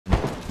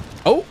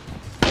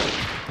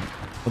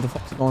What the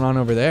fuck's going on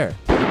over there?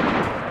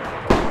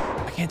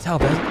 I can't tell,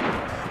 Ben.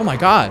 Oh my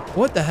God.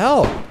 What the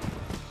hell?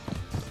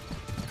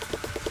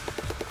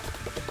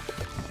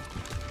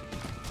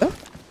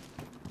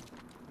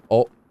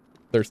 Oh,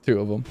 there's two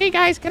of them. Hey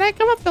guys, can I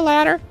come up the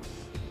ladder?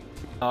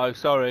 Oh,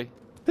 sorry.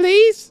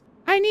 Please?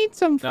 I need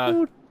some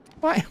food.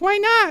 Why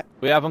not?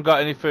 We haven't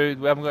got any food.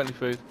 We haven't got any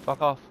food.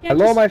 Fuck off.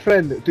 Hello, my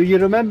friend. Do you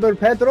remember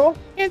Pedro?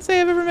 Can't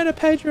say I've ever met a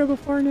Pedro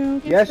before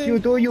now. Yes, you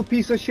do, you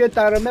piece of shit.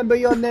 I remember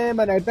your name,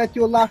 and I bet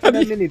you'll laugh in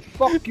a minute.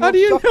 Fuck you. How do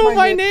you know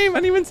my name? I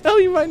didn't even tell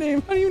you my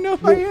name. How do you know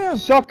who I am?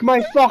 Suck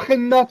my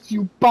fucking nuts,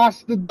 you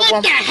bastard.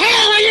 What the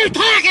hell are you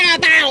talking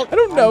about? I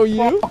don't know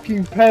you.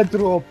 Fucking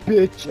Pedro,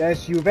 bitch.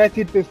 Yes, you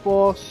vetted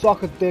before.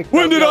 Suck a dick.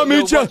 When did I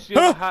meet you?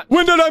 Huh?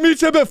 When did I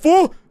meet you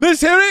before?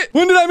 Let's hear it.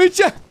 When did I meet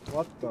you?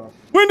 What the?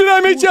 When did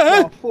I meet you,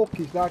 huh? Who the fuck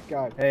is that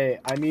guy? Hey,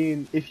 I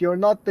mean, if you're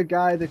not the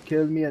guy that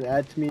killed me and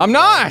ate me, I'm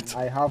not!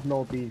 I have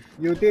no beef.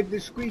 You did the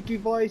squeaky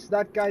voice,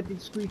 that guy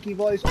did squeaky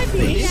voice. I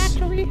did,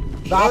 actually.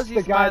 That's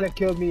the guy that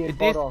killed me in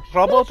Boros.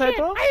 Trouble,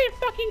 Pedro? I didn't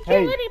fucking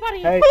kill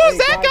anybody. Who's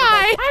that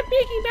guy? I'm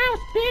Mickey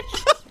Mouse,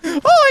 bitch.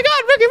 Oh my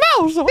God, Mickey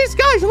Mouse! These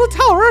guys in the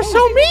tower are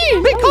so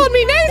mean! They called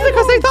me names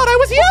because they thought I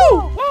was you!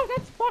 Whoa,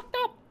 that's fucked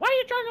up. Why are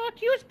you trying to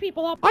accuse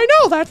people up? I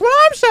know, that's what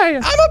I'm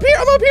saying! I'm up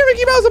here,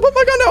 Mickey Mouse! I put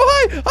my gun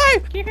down! Hi!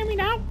 Can you hear me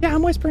now? Yeah,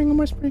 I'm whispering.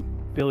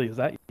 Billy, is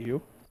that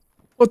you?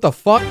 What the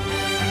fuck?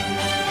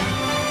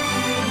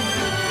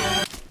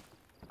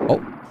 Oh,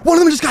 one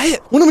of them just got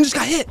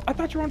hit! I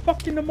thought you were on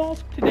fucking the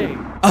mosque today.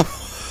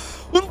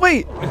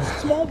 Wait.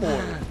 It's small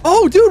boy.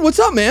 Oh, dude, what's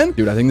up, man?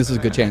 Dude, I think this is a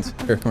good chance.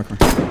 Here, come on.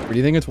 Do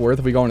you think it's worth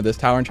if we go into this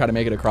tower and try to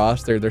make it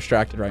across? They're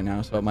distracted right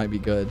now, so it might be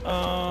good.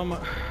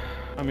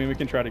 I mean, we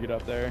can try to get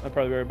up there. That'd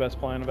probably be our best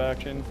plan of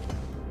action.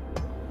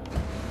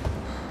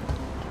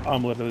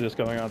 I'm literally just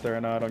going out there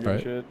and I don't give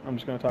a shit. I'm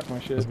just gonna talk my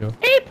shit. Let's go.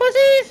 Hey,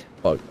 pussies!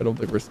 Fuck, I don't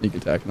think we're sneak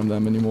attacking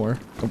them anymore.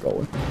 I'm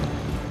going.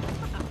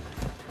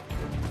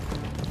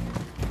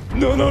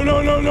 No.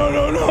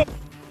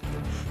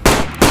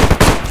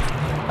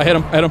 I hit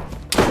him.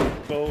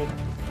 Go.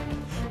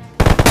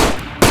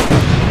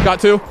 Got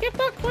two. Get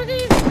fucked,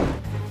 pussies!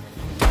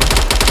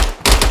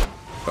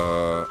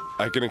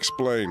 I can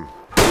explain.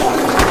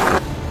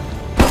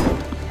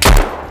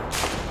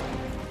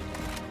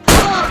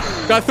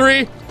 Got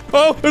three.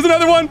 Oh, there's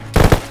another one.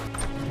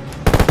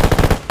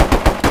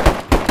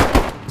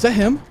 Is that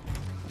him?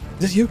 Is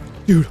this you?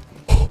 Dude.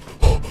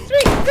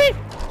 Sweet!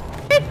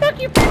 Hey,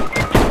 fuck you!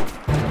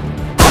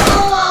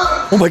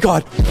 Oh my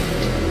God.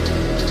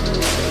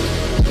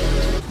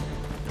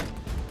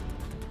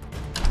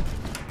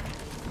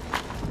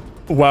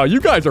 Wow,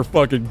 you guys are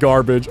fucking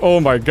garbage. Oh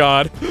my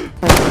God.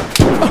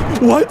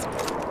 What?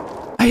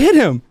 I hit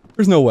him.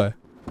 There's no way.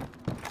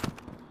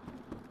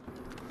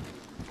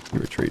 He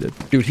retreated.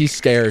 Dude, he's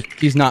scared.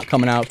 He's not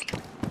coming out.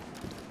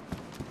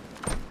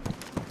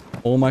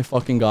 Oh my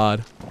fucking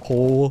God.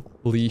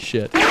 Holy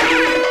shit.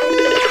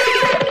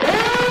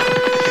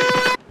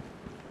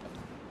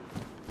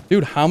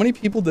 Dude, how many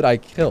people did I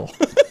kill?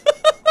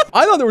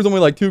 I thought there was only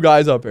like 2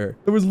 guys up here.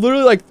 There was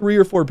literally like 3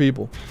 or 4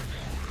 people.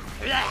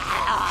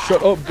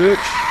 Shut up, bitch.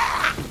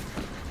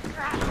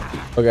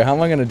 Okay, how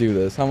am I gonna do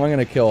this? How am I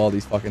gonna kill all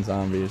these fucking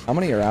zombies? How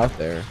many are out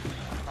there?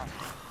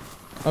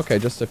 Okay,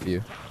 just a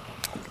few.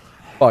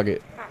 Fuck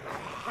it.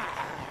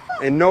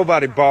 Ain't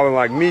nobody balling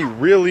like me,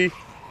 really.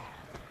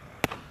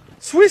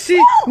 Swishy,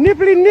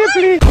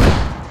 nipply.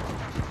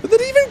 Did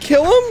it even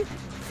kill him?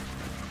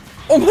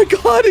 Oh my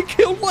God, it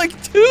killed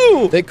like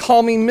 2. They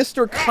call me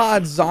Mr.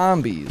 COD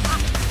Zombies.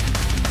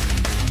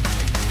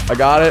 I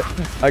got it.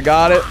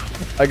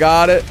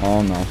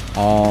 Oh no.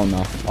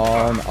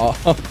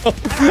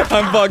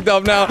 I'm fucked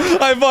up now.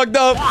 I'm fucked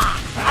up.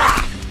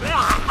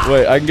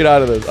 Wait, I can get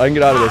out of this.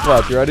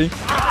 Watch, you ready?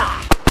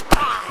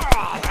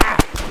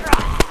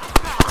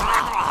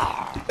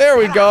 There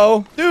we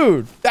go.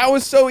 Dude, that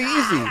was so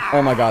easy.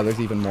 Oh my God, there's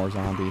even more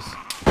zombies.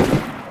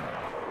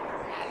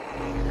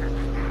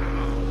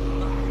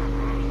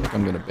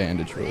 I'm gonna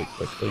bandage really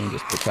quickly and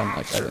just pretend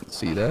like I didn't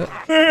see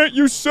that.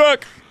 You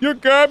suck. You're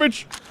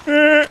garbage.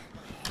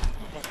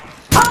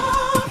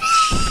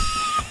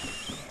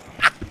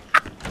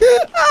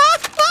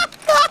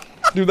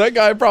 Dude, that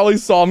guy probably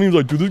saw me. He was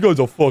like, dude, this guy's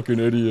a fucking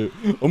idiot.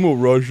 I'm gonna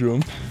rush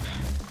him.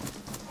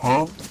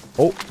 Huh?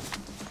 Oh.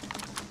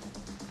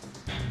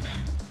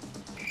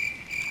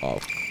 Oh.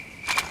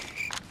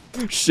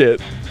 Shit.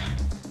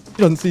 He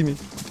doesn't see me.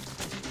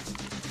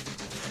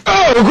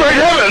 Oh, great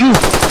heavens!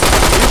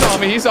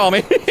 He saw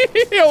me.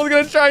 I was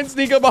gonna try and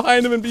sneak up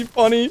behind him and be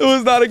funny. It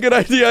was not a good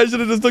idea. I should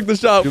have just took the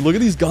shot. Dude, look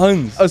at these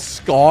guns. A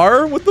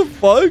scar? What the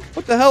fuck?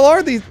 What the hell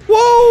are these?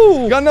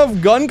 Whoa! Got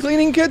enough gun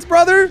cleaning kits,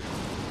 brother?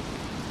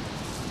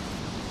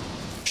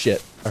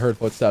 Shit. I heard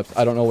footsteps.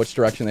 I don't know which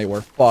direction they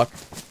were. Fuck.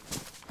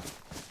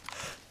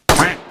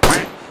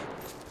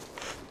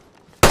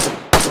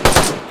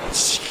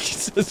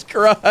 Jesus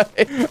Christ.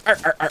 Oh,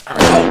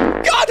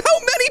 God, how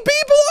many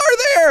people are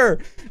there?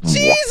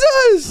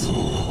 Jesus!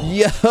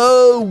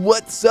 Yo,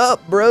 what's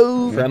up,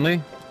 bro? Friendly?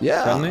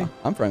 Yeah. Friendly?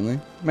 I'm friendly.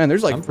 Man,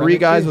 there's like I'm 3 friendly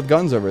guys too. with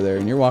guns over there,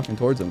 and you're walking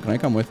towards them. Can I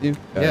come with you?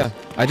 Guys? Yeah,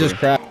 I just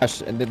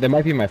crashed. They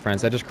might be my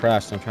friends. I just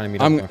crashed. I'm trying to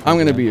meet up I'm with my friends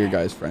gonna again. be your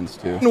guys' friends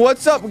too.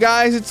 What's up,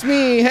 guys? It's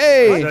me.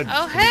 Hey.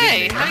 Oh,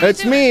 hey. How you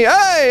It's doing? me.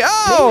 Hey.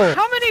 Oh.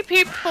 How many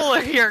people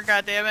are here,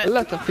 goddammit? A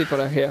lot of people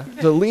are here.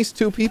 There's at least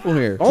 2 people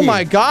here. Oh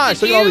my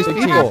gosh! Did Look at all you these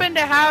people. happen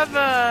to have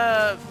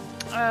a,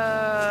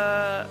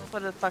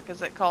 what the fuck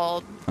is it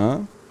called?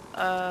 Huh?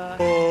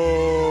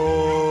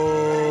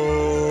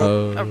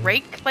 A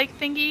rake-like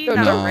thingy? No.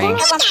 Not a rake.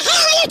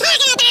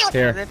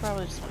 Here. They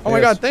probably just Oh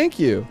my god, thank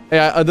you.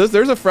 Hey,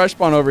 there's a fresh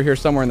spawn over here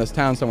somewhere in this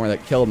town somewhere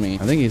that killed me. I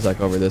think he's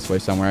like over this way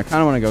somewhere. I kind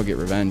of want to go get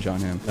revenge on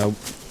him. Nope.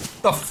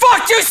 The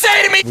fuck you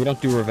say to me? We don't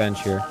do revenge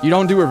here. You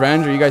don't do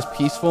revenge? Are you guys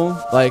peaceful?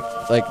 Like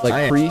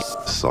I am.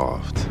 priests?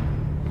 Soft.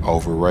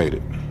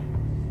 Overrated.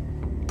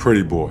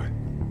 Pretty boy.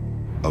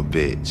 A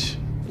bitch.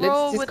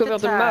 Roll Let's with discover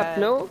the the map, tide.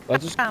 no?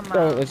 Let's just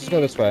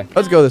go this way.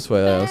 Let's go this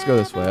way. Let's go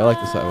this way. I like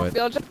this that way. We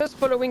are just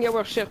following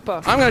our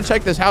Sherpa. I'm gonna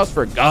check this house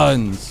for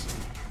guns.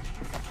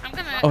 I'm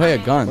gonna, Oh hey, a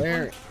gun.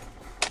 Where?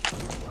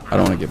 I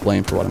don't want to get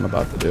blamed for what I'm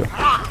about to do.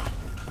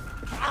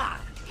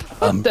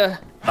 What the?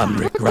 I'm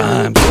Rick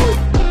Grimes.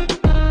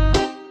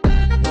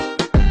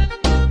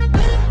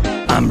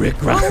 I'm Rick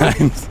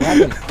Grimes.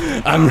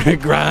 I'm Rick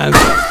Grimes.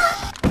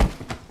 Oh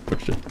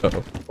shit.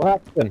 Uh-oh. What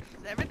happened?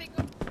 Is everything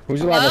good?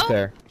 Who's alive Hello? up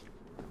there?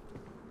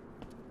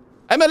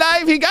 I'm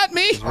alive. He got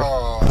me.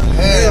 Oh,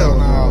 hell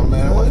no,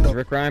 man. Is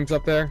Rick Grimes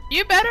up there?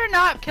 You better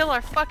not kill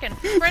our fucking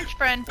French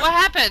friend. What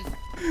happened?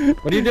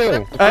 What do you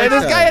do? Hey,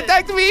 this guy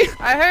attacked me.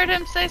 I heard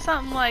him say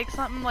something like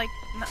not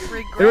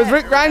regret. It was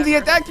Rick or Grimes. He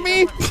whatever. attacked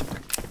me.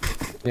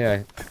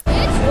 Yeah.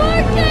 It's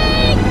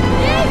working!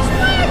 It's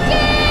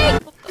working!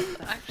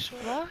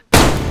 Actual.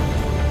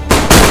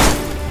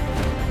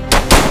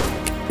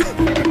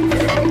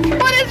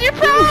 What is your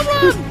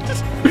problem?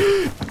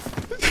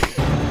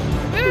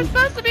 We were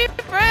supposed to be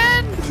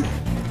friends.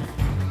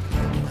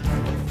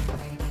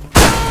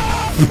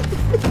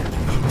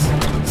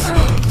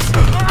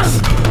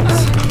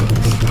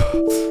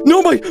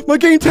 No, my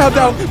game tapped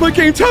out. My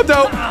game tapped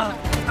out.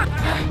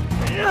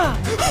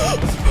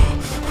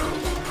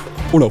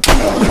 Oh no.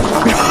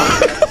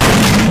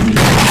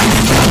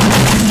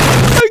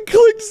 I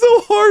clicked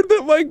so hard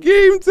that my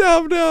game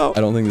tapped out.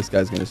 I don't think this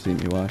guy's gonna see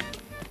me. Watch.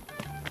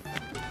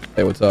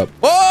 Hey, what's up?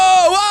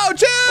 Whoa,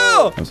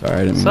 chill! I'm sorry, I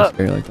didn't mean to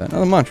scare you like that.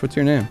 Not much. What's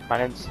your name? My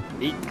name's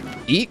Meek.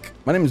 Eek?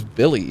 My name is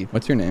Billy.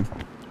 What's your name?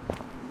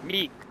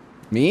 Meek.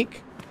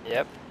 Meek?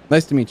 Yep.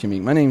 Nice to meet you,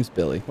 Meek. My name's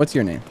Billy. What's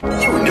your name? You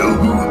know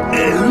who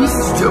else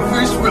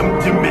suffers from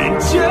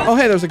dementia? Oh,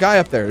 hey, there's a guy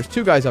up there. There's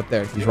 2 guys up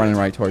there. He's running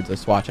right towards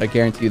us. Watch. I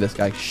guarantee you this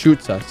guy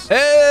shoots us.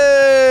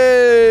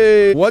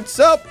 Hey! What's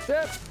up?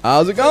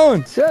 How's it going?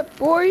 What's up,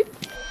 boy?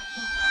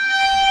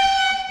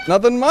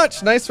 Nothing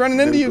much. Nice running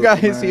into you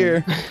guys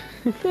here.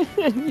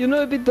 You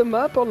know a bit the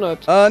map or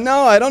not?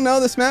 No, I don't know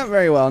this map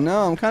very well.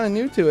 No, I'm kind of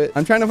new to it.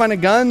 I'm trying to find a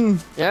gun.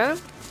 Yeah?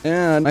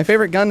 Yeah, my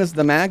favorite gun is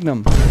the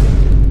Magnum.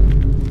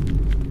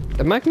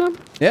 The Magnum?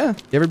 Yeah.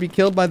 You ever be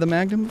killed by the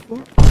Magnum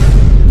before?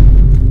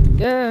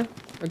 Yeah.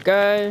 A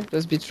guy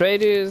just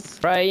betrayed us,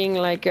 crying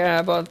like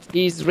about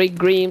his Rick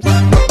Grimes.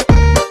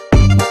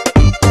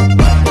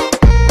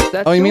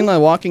 Oh, you mean like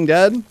Walking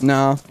Dead?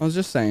 No, I was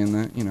just saying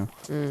that, you know.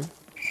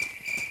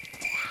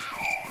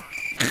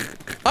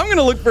 I'm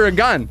gonna look for a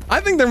gun. I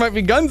think there might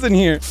be guns in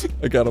here.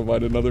 I gotta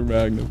find another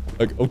Magnum.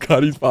 Like, oh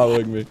god, he's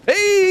following me.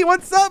 Hey,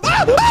 what's up?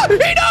 Ah, ah, he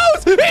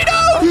knows! He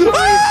knows!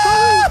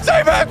 Ah,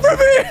 stay back from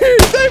me!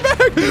 Stay back!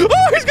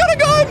 Oh, he's got a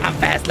gun! I'm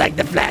fast like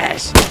the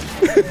Flash.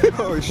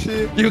 Oh,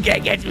 shit. You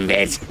can't get me,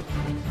 bitch.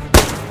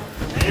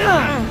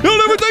 You'll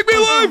never take me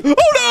alive!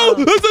 Oh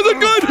no! This isn't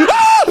good!